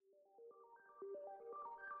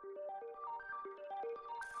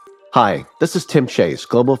Hi, this is Tim Chase,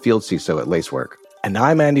 Global Field CISO at Lacework. And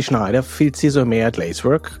I'm Andy Schneider, Field CISO EMEA at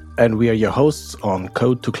Lacework, and we are your hosts on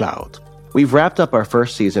Code to Cloud. We've wrapped up our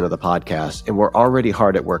first season of the podcast, and we're already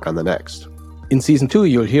hard at work on the next. In Season 2,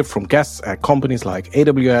 you'll hear from guests at companies like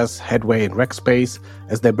AWS, Headway and Rackspace,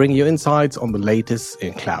 as they bring you insights on the latest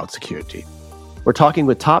in cloud security. We're talking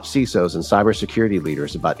with top CISOs and cybersecurity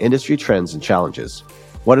leaders about industry trends and challenges.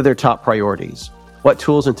 What are their top priorities? What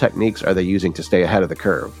tools and techniques are they using to stay ahead of the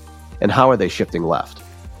curve? And how are they shifting left?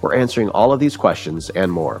 We're answering all of these questions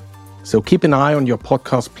and more. So keep an eye on your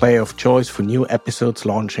podcast player of choice for new episodes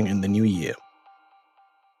launching in the new year.